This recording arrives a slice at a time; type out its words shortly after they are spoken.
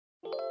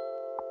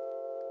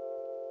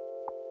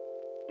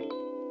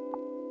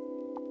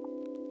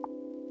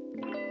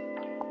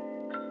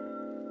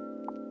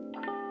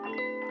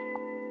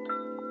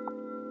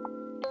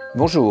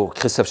Bonjour,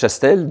 Christophe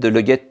Chastel de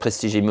Leggett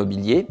Prestige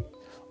Immobilier.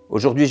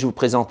 Aujourd'hui, je vous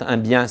présente un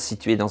bien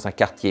situé dans un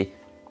quartier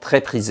très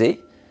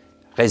prisé,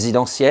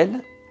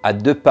 résidentiel, à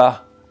 2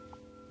 pas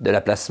de la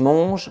place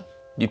Monge,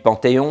 du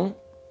Panthéon,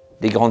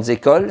 des grandes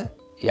écoles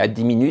et à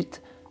 10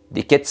 minutes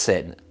des quais de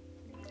Seine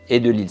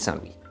et de l'île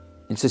Saint-Louis.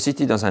 Il se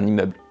situe dans un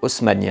immeuble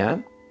haussmannien,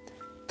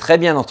 très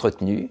bien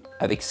entretenu,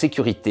 avec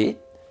sécurité,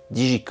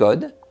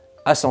 digicode,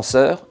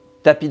 ascenseur,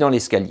 tapis dans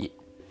l'escalier.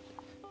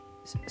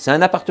 C'est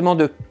un appartement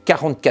de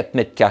 44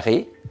 mètres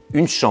carrés,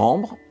 une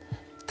chambre,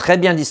 très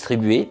bien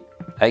distribuée,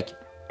 avec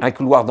un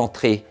couloir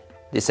d'entrée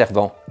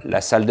desservant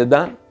la salle de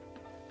bain,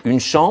 une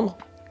chambre,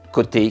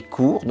 côté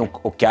cour,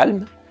 donc au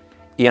calme,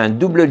 et un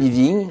double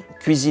living,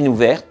 cuisine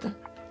ouverte,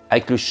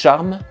 avec le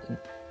charme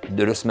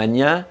de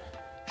l'haussmannien,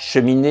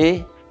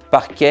 cheminée,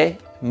 parquet,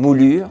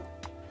 moulure,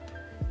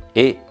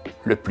 et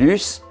le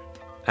plus,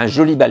 un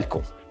joli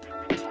balcon.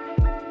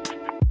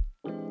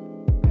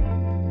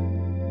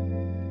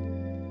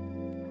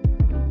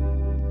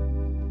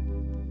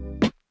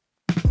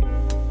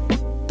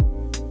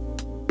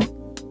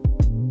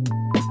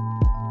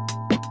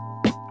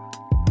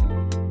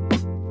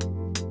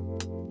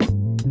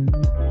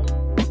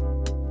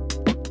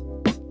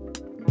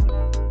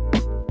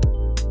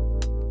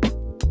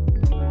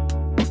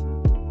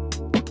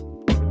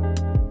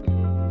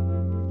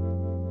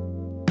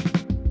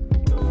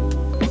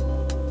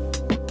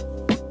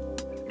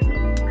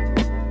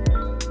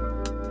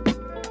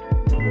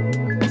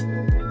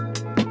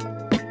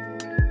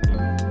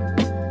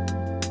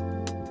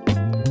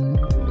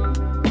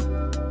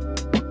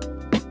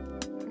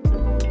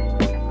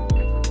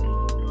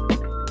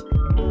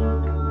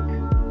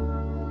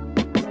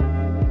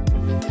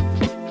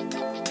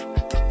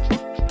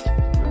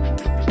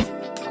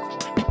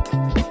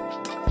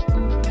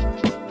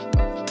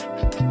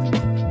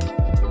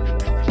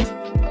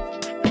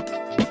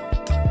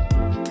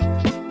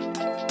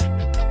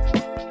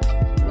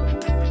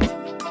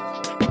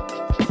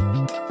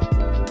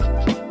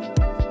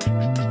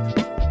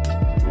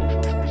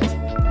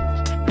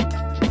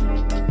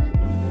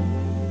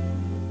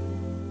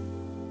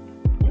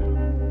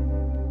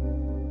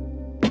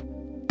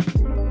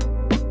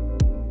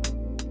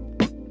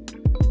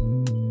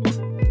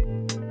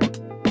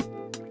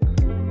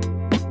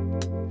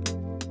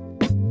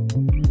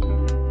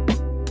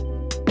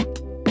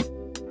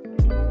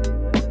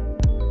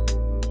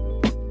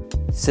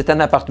 C'est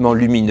un appartement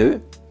lumineux,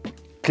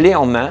 clé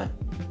en main,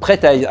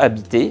 prêt à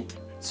habiter,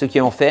 ce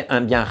qui en fait un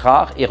bien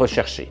rare et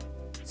recherché.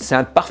 C'est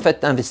un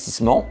parfait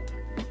investissement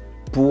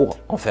pour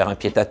en faire un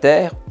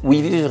pied-à-terre où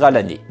il vivra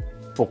l'année.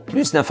 Pour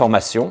plus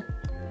d'informations,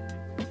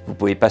 vous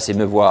pouvez passer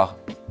me voir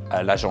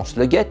à l'agence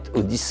Leggett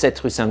au 17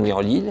 rue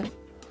Saint-Louis-en-l'Île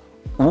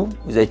où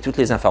vous avez toutes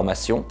les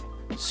informations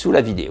sous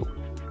la vidéo.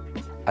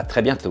 À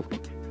très bientôt.